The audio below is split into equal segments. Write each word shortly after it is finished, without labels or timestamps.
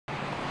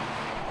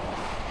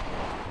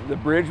The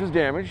bridge was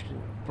damaged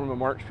from a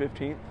March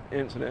 15th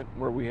incident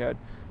where we had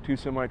two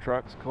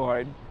semi-trucks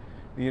collide.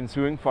 The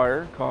ensuing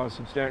fire caused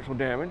substantial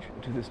damage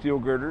to the steel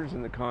girders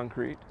and the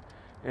concrete.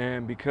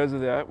 And because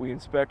of that, we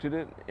inspected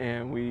it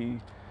and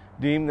we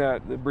deemed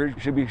that the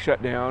bridge should be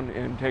shut down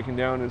and taken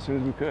down as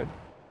soon as we could.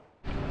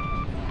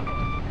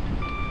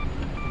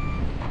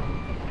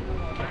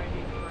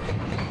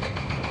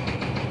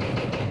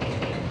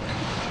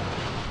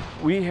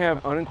 We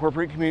have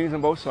unincorporated communities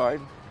on both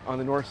sides. On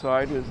the north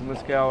side is the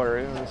Mescal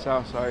area, and the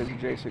south side is the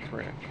J6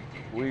 Ranch.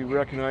 We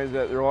recognize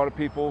that there are a lot of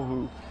people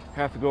who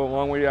have to go a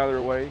long way out of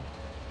their way,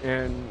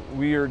 and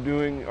we are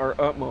doing our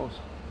utmost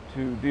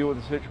to deal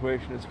with the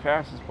situation as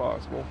fast as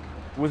possible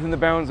within the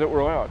bounds that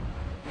we're allowed.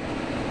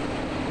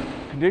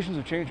 Conditions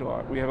have changed a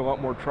lot. We have a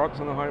lot more trucks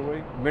on the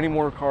highway, many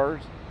more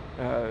cars.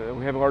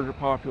 We have a larger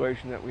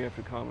population that we have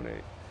to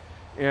accommodate.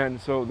 And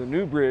so the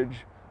new bridge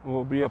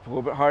will be up a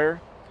little bit higher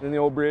than the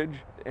old bridge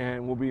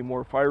and will be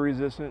more fire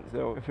resistant.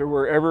 So if there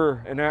were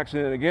ever an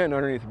accident again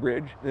underneath the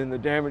bridge, then the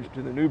damage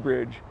to the new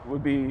bridge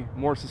would be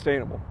more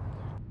sustainable.